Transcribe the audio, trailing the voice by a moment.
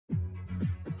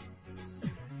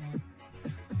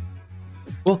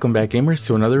Welcome back gamers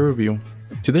to another review.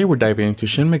 Today we're diving into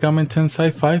Shin Megami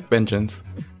Tensei V Vengeance,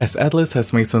 as Atlus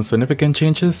has made some significant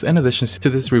changes and additions to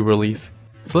this re-release.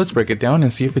 So let's break it down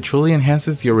and see if it truly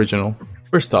enhances the original.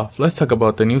 First off, let's talk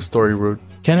about the new story route,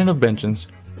 Canon of Vengeance.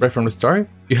 Right from the start,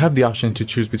 you have the option to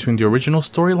choose between the original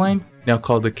storyline, now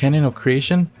called the Canon of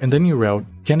Creation, and the new route,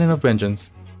 Canon of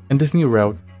Vengeance. In this new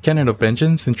route, Canon of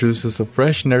Vengeance introduces a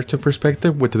fresh narrative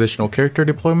perspective with additional character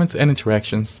deployments and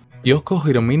interactions. Yoko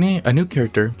Hiromine, a new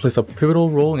character, plays a pivotal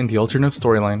role in the alternate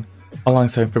storyline.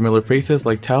 Alongside familiar faces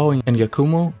like Tao and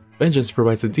Yakumo, Vengeance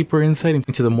provides a deeper insight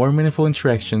into the more meaningful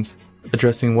interactions,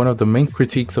 addressing one of the main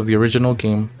critiques of the original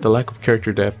game, the lack of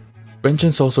character depth.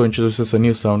 Vengeance also introduces a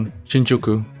new zone,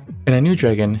 Shinjuku, and a new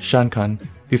dragon, Shakan.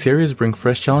 These areas bring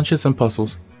fresh challenges and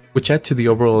puzzles, which add to the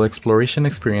overall exploration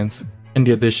experience. And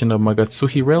the addition of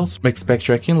Magatsuhi rails makes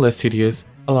backtracking less tedious,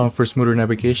 allowing for smoother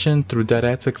navigation through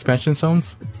dead-ads expansion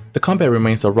zones. The combat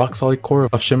remains a rock-solid core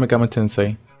of Shin Megami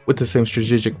Tensei, with the same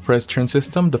strategic press-turn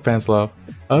system the fans love.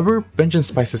 However, Vengeance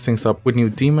spices things up with new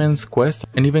demons, quests,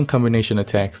 and even combination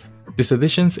attacks. These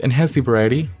additions enhance the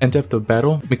variety and depth of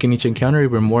battle, making each encounter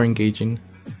even more engaging.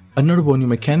 A notable new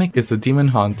mechanic is the Demon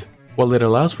Hunt. While it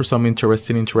allows for some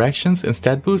interesting interactions and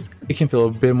stat boosts, it can feel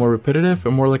a bit more repetitive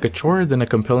and more like a chore than a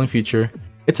compelling feature.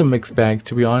 It's a mixed bag,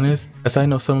 to be honest, as I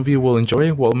know some of you will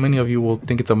enjoy while many of you will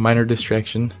think it's a minor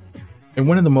distraction. And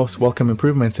one of the most welcome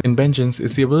improvements in Vengeance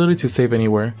is the ability to save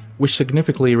anywhere, which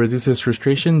significantly reduces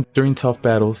frustration during tough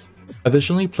battles.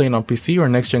 Additionally, playing on PC or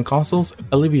next-gen consoles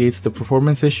alleviates the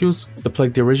performance issues that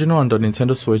plagued the original on the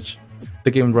Nintendo Switch.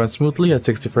 The game runs smoothly at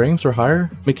 60 frames or higher,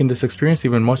 making this experience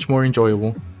even much more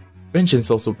enjoyable.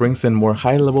 Vengeance also brings in more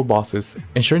high-level bosses,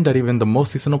 ensuring that even the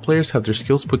most seasonal players have their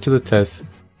skills put to the test.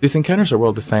 These encounters are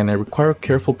well designed and require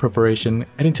careful preparation,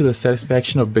 adding to the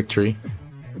satisfaction of victory.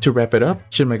 To wrap it up,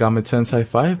 Shin Megami Tensei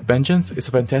V Vengeance is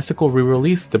a fantastical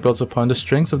re-release that builds upon the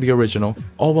strengths of the original,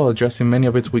 all while addressing many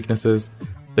of its weaknesses.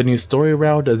 The new story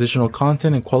route, additional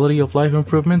content, and quality of life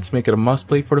improvements make it a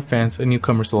must-play for the fans and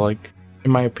newcomers alike.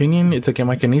 In my opinion, it's a game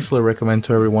I can easily recommend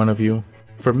to every one of you.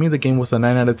 For me, the game was a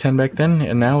 9 out of 10 back then,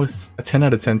 and now it's a 10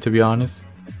 out of 10 to be honest.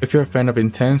 If you're a fan of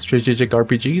intense strategic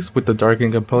RPGs with a dark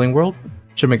and compelling world,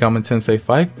 Shin Megami Tensei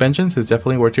V Vengeance is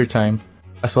definitely worth your time.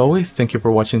 As always, thank you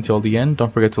for watching till the end.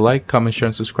 Don't forget to like, comment, share,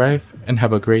 and subscribe, and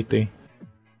have a great day.